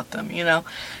remarks about them,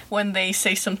 when they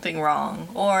say something wrong,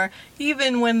 or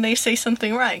even when they say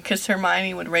something right, because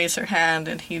Hermione would raise her hand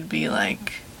and he'd be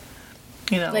like,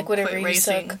 like, whatever you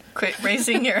suck. Quit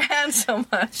raising your hand so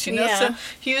much, Yeah. So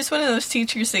he was one of those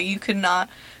teachers that you could not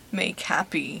make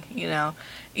happy,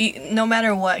 no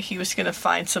matter what, he was going to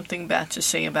find something bad to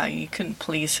say about you. You couldn't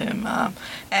please him.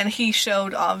 And he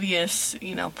showed obvious,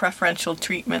 preferential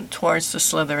treatment towards the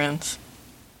Slytherins.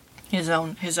 His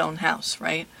own house,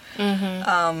 right?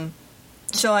 Mm-hmm.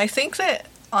 So I think that,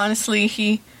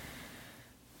 honestly,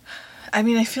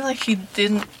 I feel like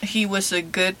he was a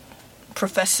good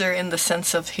professor in the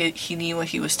sense of he knew what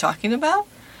he was talking about,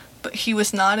 but he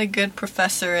was not a good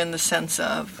professor in the sense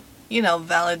of,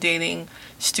 validating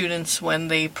students when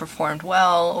they performed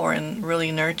well, or in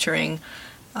really nurturing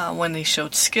when they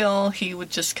showed skill. He would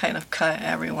just kind of cut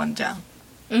everyone down.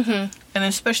 Mm-hmm. And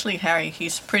especially Harry,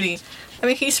 he's pretty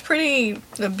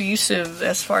abusive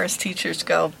as far as teachers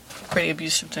go. Pretty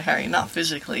abusive to Harry, not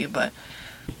physically, but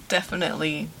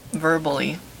definitely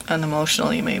verbally and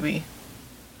emotionally, maybe.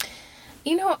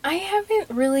 I haven't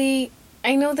really...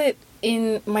 I know that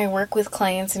in my work with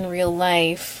clients in real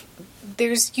life,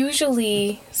 there's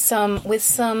usually with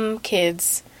some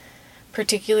kids,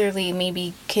 particularly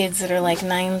maybe kids that are like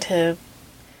 9 to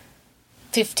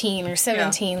 15 or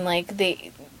 17, like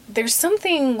there's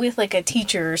something with like a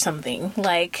teacher or something.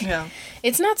 Like,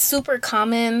 it's not super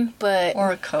common, but...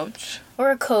 Or a coach.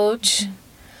 Mm-hmm.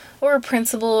 Or a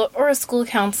principal, or a school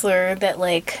counselor that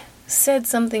like said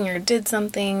something or did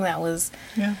something that was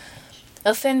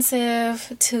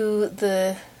offensive to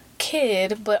the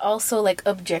kid, but also like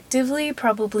objectively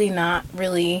probably not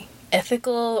really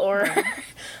ethical or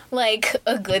like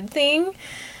a good thing.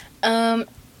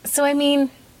 So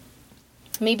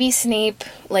maybe Snape,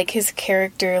 like his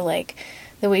character, like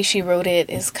the way she wrote it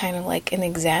is kind of like an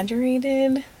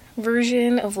exaggerated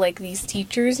version of like these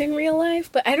teachers in real life,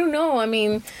 but I don't know. I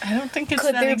don't think it's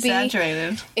that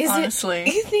exaggerated, honestly.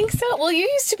 You think so? Well, you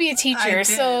used to be a teacher,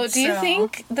 so do you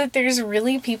think that there's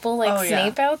really people like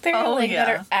Snape out there that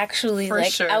are actually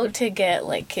out to get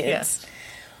like kids? Yes.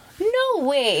 No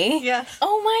way. Yes.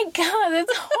 Oh my god,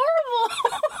 that's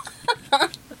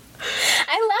horrible.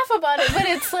 I laugh about it, but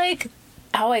it's like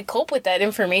how I cope with that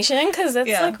information, because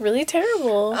that's like really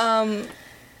terrible.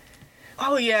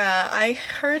 Oh yeah, I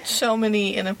heard so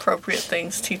many inappropriate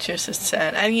things teachers had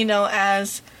said. And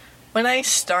when I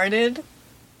started,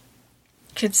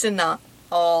 kids did not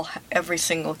every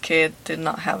single kid did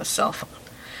not have a cell phone.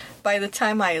 By the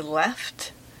time I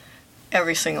left,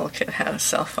 every single kid had a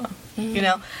cell phone,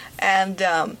 And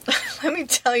let me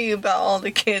tell you about all the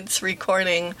kids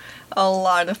recording a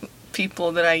lot of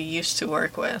people that I used to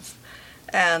work with.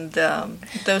 And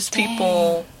those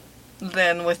people...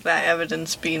 then with that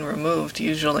evidence being removed,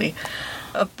 usually.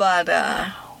 But,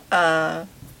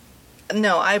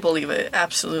 no, I believe it.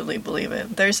 Absolutely believe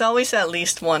it. There's always at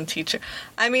least one teacher.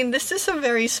 This is a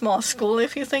very small school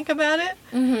if you think about it.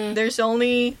 Mm-hmm. There's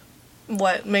only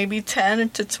maybe 10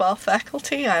 to 12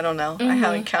 faculty? I don't know. I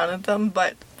haven't counted them,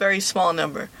 but very small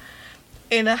number.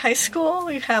 In a high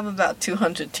school, you have about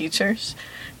 200 teachers.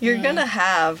 You're going to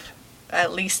have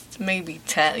at least maybe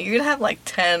 10. You're going to have like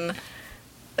 10,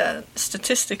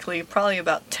 statistically, probably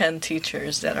about 10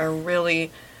 teachers that are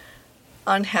really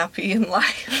unhappy in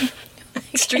life,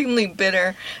 extremely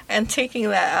bitter, and taking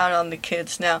that out on the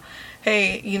kids. Now,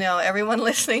 hey, everyone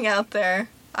listening out there,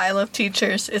 I love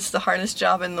teachers. It's the hardest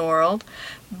job in the world,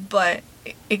 but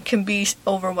it can be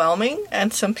overwhelming,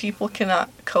 and some people cannot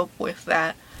cope with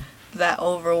that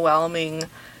overwhelming,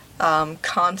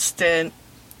 constant,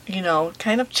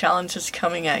 kind of challenges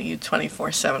coming at you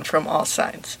 24/7 from all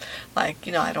sides. Like,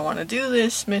 I don't want to do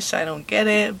this, miss, I don't get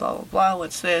it, blah, blah, blah,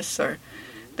 what's this? Or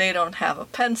they don't have a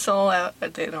pencil,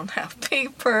 they don't have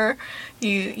paper,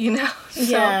 Yeah.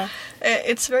 So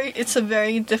it's a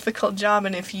very difficult job,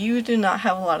 and if you do not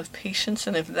have a lot of patience,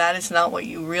 and if that is not what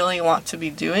you really want to be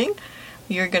doing,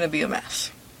 you're going to be a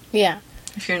mess. Yeah.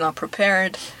 If you're not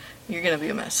prepared, you're going to be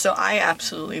a mess. So I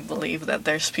absolutely believe that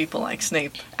there's people like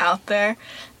Snape out there,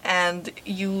 and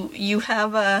you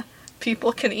have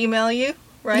people can email you,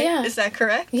 right? Yeah. Is that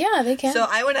correct? Yeah, they can. So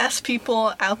I would ask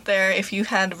people out there, if you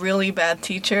had really bad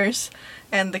teachers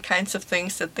and the kinds of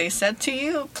things that they said to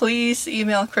you, please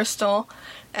email Crystal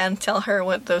and tell her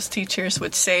what those teachers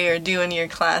would say or do in your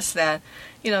class that,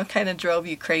 kind of drove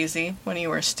you crazy when you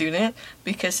were a student,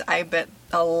 because I bet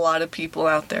a lot of people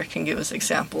out there can give us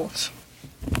examples.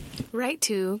 Write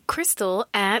to Crystal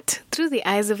at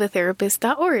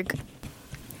throughtheeyesofatherapist.org.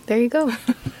 There you go.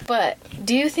 But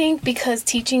do you think because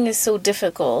teaching is so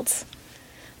difficult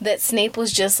that Snape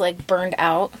was just like burned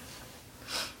out?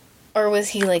 Or was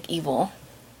he like evil?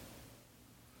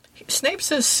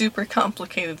 Snape's a super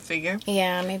complicated figure.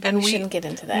 Yeah, maybe we shouldn't get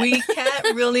into that. We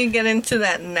can't really get into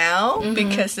that now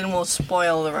because then we'll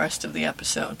spoil the rest of the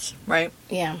episodes, right?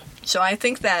 Yeah. So I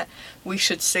think that we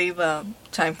should save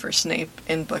time for Snape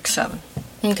in book 7.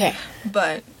 Okay.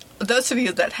 But those of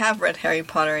you that have read Harry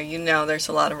Potter, there's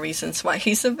a lot of reasons why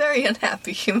he's a very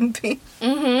unhappy human being.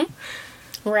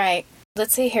 Mm-hmm. Right.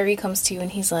 Let's say Harry comes to you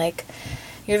and he's like,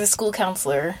 you're the school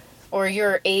counselor, or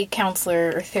you're a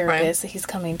counselor or therapist that he's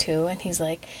coming to, and he's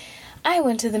like, I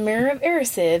went to the Mirror of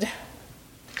Erised.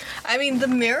 I mean, the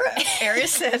Mirror of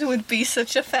Erised would be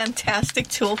such a fantastic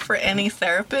tool for any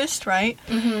therapist, right?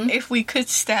 Mm-hmm. If we could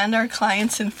stand our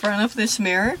clients in front of this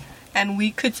mirror, and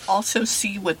we could also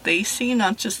see what they see,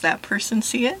 not just that person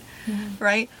see it,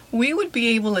 right? We would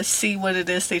be able to see what it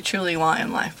is they truly want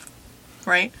in life,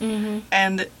 right? Mm-hmm.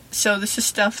 And so this is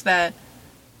stuff that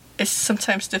is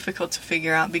sometimes difficult to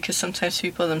figure out because sometimes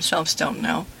people themselves don't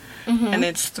know. Mm-hmm. And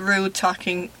it's through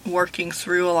working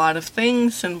through a lot of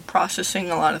things and processing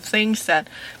a lot of things that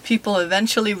people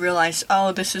eventually realize,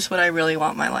 oh, this is what I really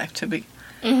want my life to be.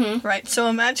 Mm-hmm. Right? So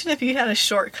imagine if you had a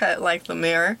shortcut like the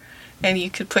mirror and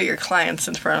you could put your clients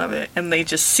in front of it and they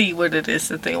just see what it is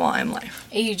that they want in life.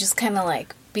 You just kind of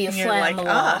like be a and fly on the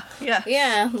wall. Yeah.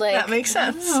 Yeah, like... That makes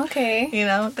sense. Oh, okay.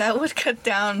 That would cut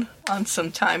down on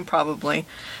some time probably.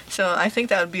 So I think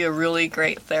that would be a really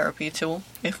great therapy tool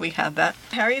if we had that.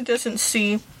 Harry doesn't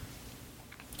see...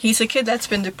 He's a kid that's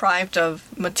been deprived of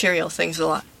material things a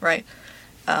lot, right?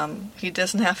 He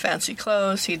doesn't have fancy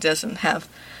clothes. He doesn't have...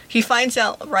 He finds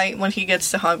out right when he gets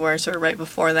to Hogwarts or right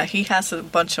before that he has a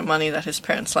bunch of money that his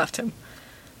parents left him.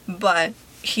 But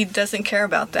he doesn't care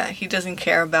about that. He doesn't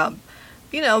care about,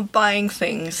 buying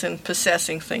things and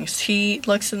possessing things. He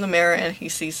looks in the mirror and he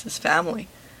sees his family,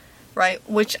 right?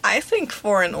 Which I think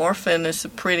for an orphan is a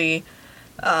pretty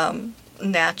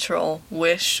natural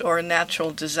wish or a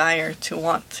natural desire to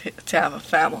want to have a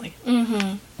family.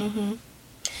 Mm-hmm. Mm-hmm.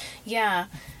 Yeah.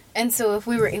 And so if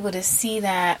we were able to see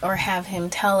that or have him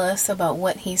tell us about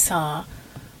what he saw,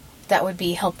 that would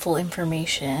be helpful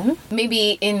information.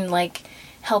 Maybe in,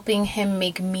 helping him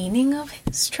make meaning of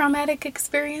his traumatic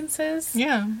experiences.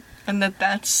 Yeah. And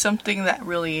that's something that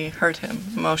really hurt him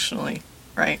emotionally,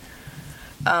 right?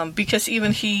 Because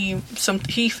even he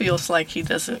feels like he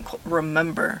doesn't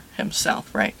remember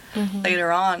himself, right? Mm-hmm.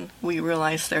 Later on, we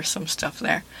realize there's some stuff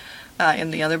there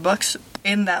in the other books.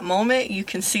 In that moment, you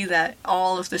can see that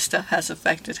all of this stuff has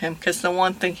affected him because the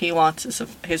one thing he wants is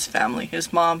his family,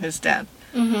 his mom, his dad,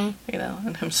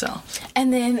 and himself.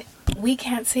 And then we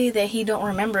can't say that he don't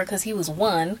remember because he was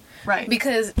 1. Right.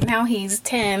 Because now he's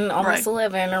 10, almost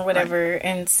 11 or whatever,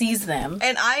 and sees them.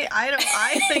 And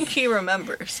I think he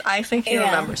remembers. I think he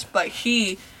remembers. But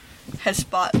he has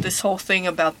bought this whole thing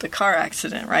about the car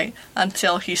accident, right?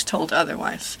 Until he's told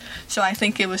otherwise. So I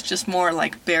think it was just more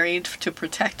buried to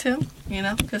protect him,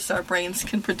 because our brains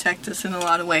can protect us in a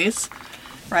lot of ways,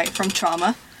 right? From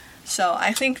trauma. So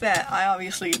I think that I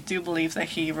obviously do believe that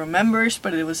he remembers,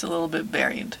 but it was a little bit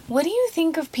buried. What do you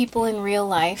think of people in real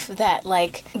life that,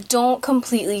 like, don't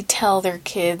completely tell their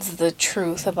kids the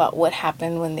truth about what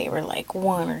happened when they were, like,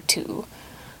 1 or 2?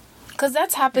 Because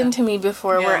that's happened to me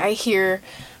before, where I hear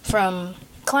from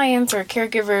clients or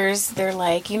caregivers, they're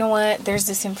like, you know what, there's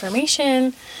this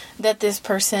information that this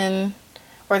person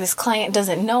or this client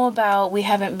doesn't know about. We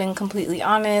haven't been completely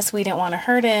honest. We didn't want to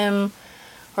hurt him,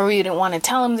 or we didn't want to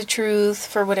tell him the truth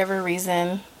for whatever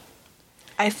reason.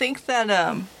 I think that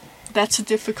that's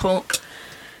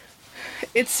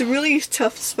it's a really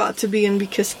tough spot to be in,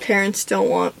 because parents don't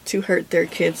want to hurt their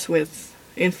kids with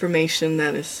information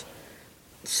that is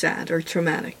sad or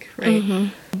traumatic, right?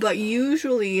 Mm-hmm. But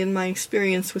usually, in my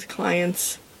experience with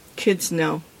clients, kids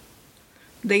know.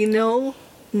 They know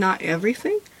not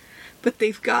everything, but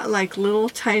they've got like little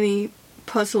tiny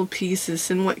puzzle pieces,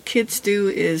 and what kids do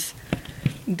is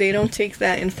they don't take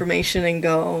that information and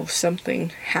go, oh, something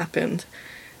happened.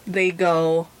 They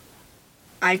go,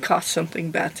 I caused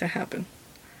something bad to happen.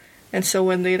 And so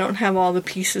when they don't have all the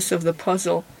pieces of the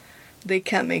puzzle, they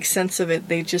can't make sense of it.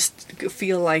 They just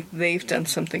feel like they've done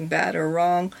something bad or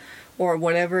wrong, or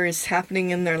whatever is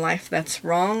happening in their life that's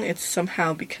wrong, it's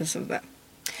somehow because of them.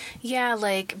 Yeah,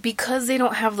 like, because they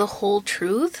don't have the whole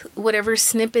truth, whatever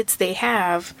snippets they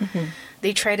have,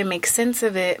 they try to make sense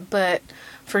of it, but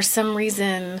for some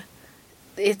reason,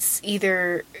 it's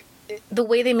either the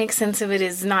way they make sense of it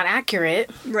is not accurate.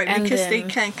 Right, because they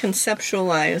can't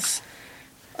conceptualize,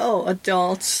 oh,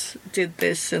 adults did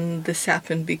this and this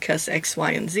happened because X,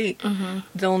 Y, and Z. Mm-hmm.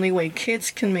 The only way kids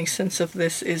can make sense of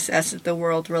this is as the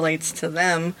world relates to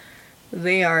them.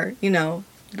 They are,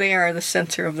 they are the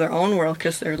center of their own world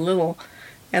because they're little,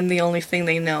 and the only thing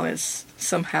they know is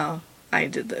somehow I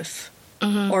did this.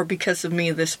 Mm-hmm. Or because of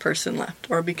me, this person left.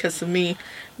 Or because of me,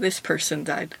 this person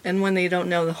died. And when they don't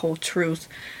know the whole truth,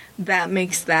 that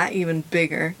makes that even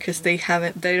bigger because they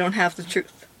don't have the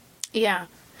truth. Yeah.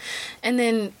 And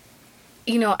then,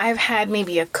 I've had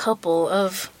maybe a couple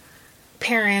of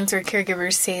parents or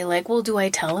caregivers say, like, well, do I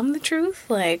tell him the truth?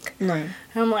 Like, right.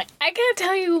 I'm like, I can't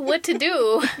tell you what to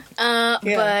do.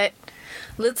 But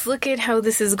let's look at how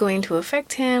this is going to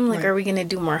affect him. Like, are we going to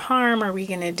do more harm? Are we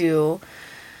going to do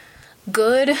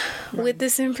good with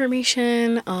this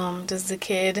information? Does the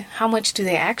kid, how much do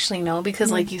they actually know?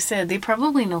 Because like you said, they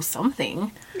probably know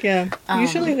something. Yeah,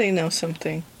 usually they know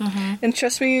something. Mm-hmm. And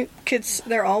trust me, kids,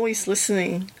 they're always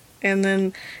listening. And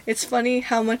then it's funny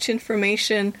how much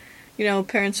information,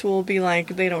 parents will be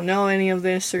like, they don't know any of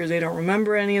this or they don't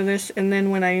remember any of this. And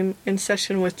then when I'm in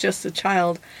session with just a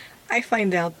child, I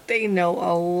find out they know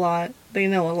a lot. They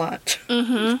know a lot.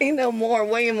 Mm-hmm. They know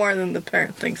way more than the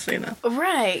parent thinks they know.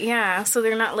 Right, yeah. So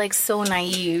they're not, like, so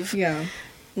naive. Yeah.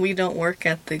 We don't work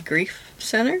at the Grief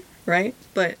Center, right?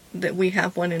 But that we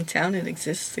have one in town. It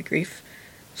exists, the Grief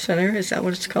Center. Is that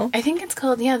what it's called? I think it's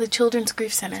called, the Children's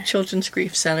Grief Center. Children's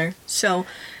Grief Center. So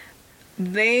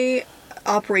they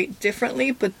operate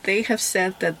differently, but they have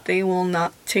said that they will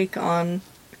not take on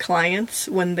clients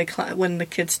when the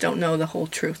kids don't know the whole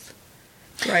truth.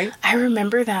 Right? I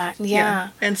remember that, yeah.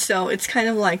 And so it's kind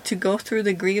of like to go through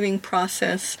the grieving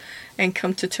process and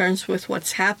come to terms with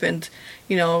what's happened.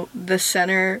 The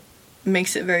center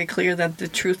makes it very clear that the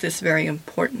truth is very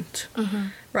important. Mm-hmm.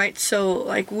 Right? So,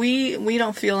 like, we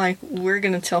don't feel like we're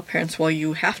going to tell parents, well,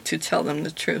 you have to tell them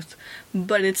the truth.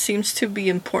 But it seems to be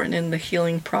important in the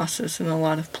healing process, and a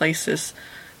lot of places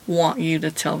want you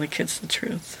to tell the kids the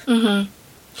truth. Mm-hmm.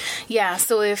 Yeah,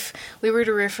 so if we were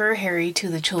to refer Harry to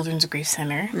the Children's Grief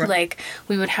Center,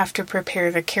 we would have to prepare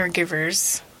the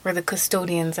caregivers or the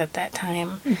custodians at that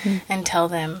time and tell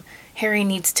them, Harry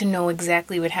needs to know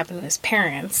exactly what happened to his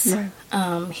parents.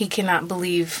 Right. He cannot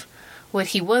believe what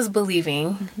he was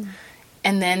believing,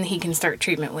 and then he can start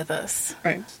treatment with us.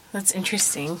 Right. That's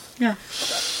interesting. Yeah.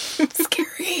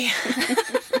 Scary.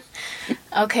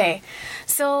 Okay,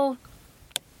 so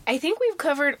I think we've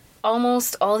covered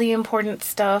almost all the important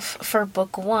stuff for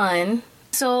book 1.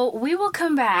 So we will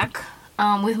come back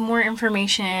with more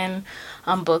information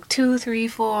on book 2, 3,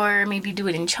 4, maybe do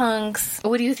it in chunks.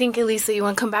 What do you think, Elisa? You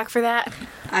want to come back for that?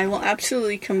 I will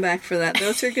absolutely come back for that.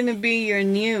 Those are going to be your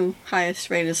new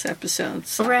highest rated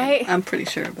episodes. Right? I'm pretty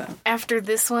sure about. After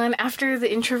this one, after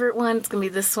the introvert one, it's going to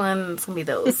be this one, it's going to be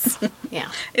those.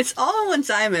 Yeah. It's all the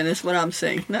ones I'm in is what I'm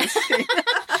saying. No,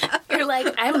 You're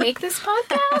like, I make this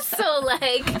podcast,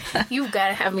 so, you've got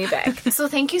to have me back. So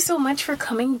thank you so much for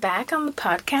coming back on the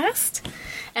podcast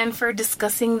and for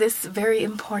discussing this very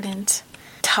important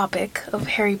topic of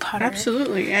Harry Potter.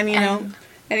 Absolutely. And,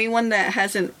 anyone that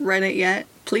hasn't read it yet,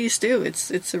 please do.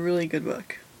 It's a really good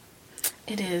book.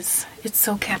 It is. It's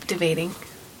so captivating.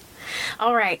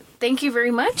 All right. Thank you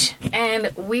very much.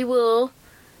 And we will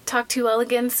talk to you all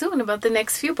again soon about the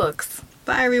next few books.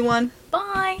 Bye, everyone.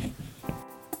 Bye.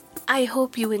 I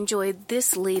hope you enjoyed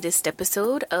this latest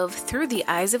episode of Through the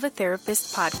Eyes of a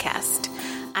Therapist podcast.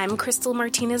 I'm Crystal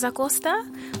Martinez Acosta,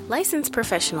 licensed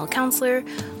professional counselor,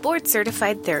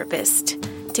 board-certified therapist.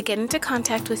 To get into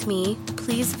contact with me,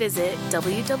 please visit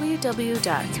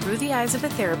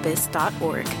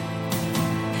www.throughtheyesofatherapist.org.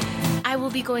 I will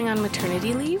be going on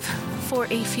maternity leave for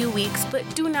a few weeks, but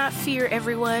do not fear,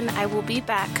 everyone. I will be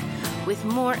back with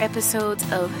more episodes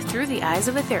of Through the Eyes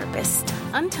of a Therapist.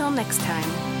 Until next time.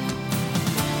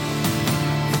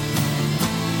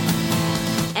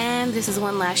 And this is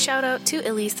one last shout out to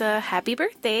Elisa. Happy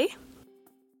birthday.